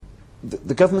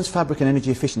the government's fabric and energy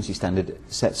efficiency standard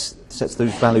sets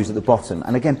those values at the bottom.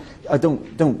 And again,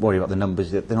 don't worry about the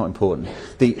numbers; they're not important.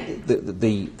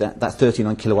 That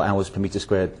 39 kilowatt hours per metre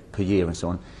squared per year and so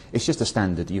on. It's just a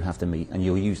standard you have to meet, and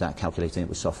you'll use that calculating it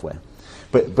with software.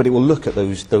 But it will look at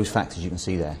those factors you can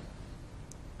see there.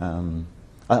 I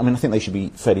mean, I think they should be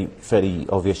fairly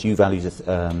obvious. U values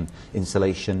of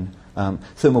insulation.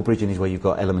 Thermal bridging is where you've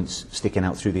got elements sticking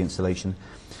out through the insulation.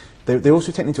 They're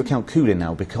also taking into account cooling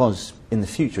now, because in the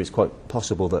future it's quite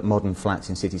possible that modern flats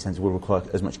in city centres will require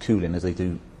as much cooling as they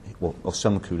do, well, or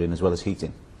some cooling as well as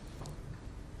heating.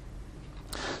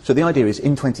 So the idea is,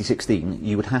 in 2016,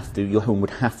 your home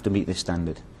would have to meet this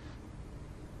standard.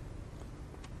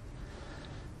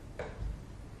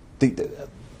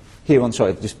 Here on, sorry,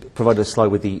 I've just provided a slide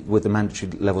with the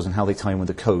mandatory levels and how they tie in with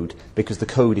the code, because the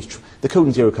code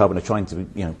and zero carbon are trying to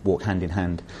walk hand in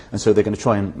hand, and so they're going to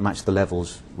try and match the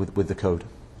levels with the code.